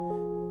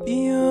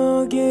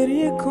بیا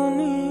گریه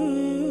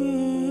کنیم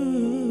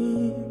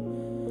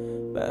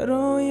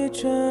برای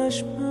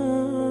چشمهایت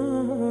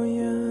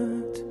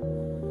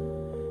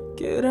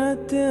که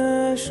رد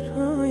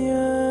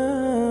عشقهایت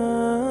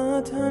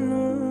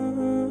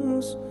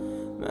هنوز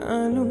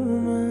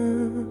معلوم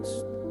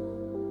است.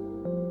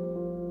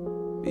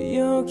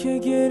 بیا که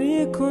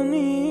گریه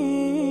کنیم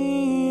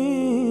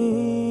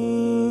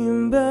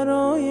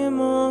برای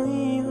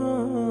ماهی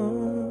ها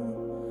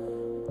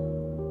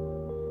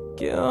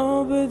که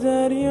آب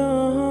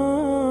دریا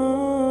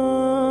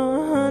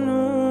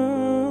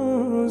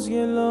هنوز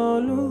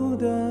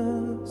گل‌آلود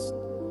است.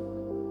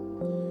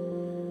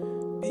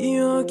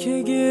 بیا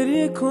که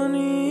گریه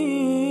کنیم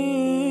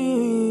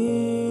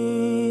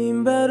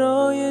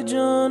برای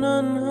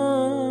جانان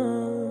ها،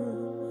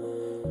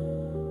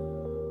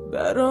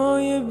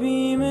 برای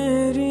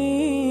بیمهری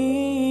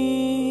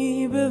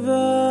به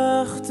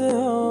وقت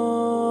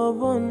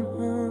آبان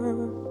ها.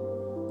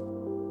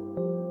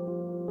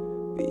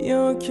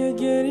 بیا که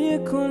گریه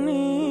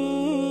کنیم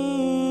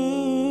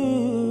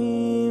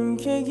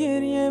که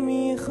گریه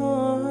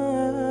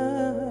میخواهد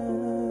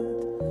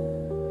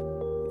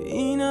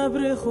این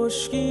ابر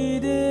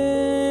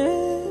خشکیده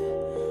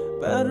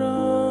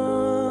برای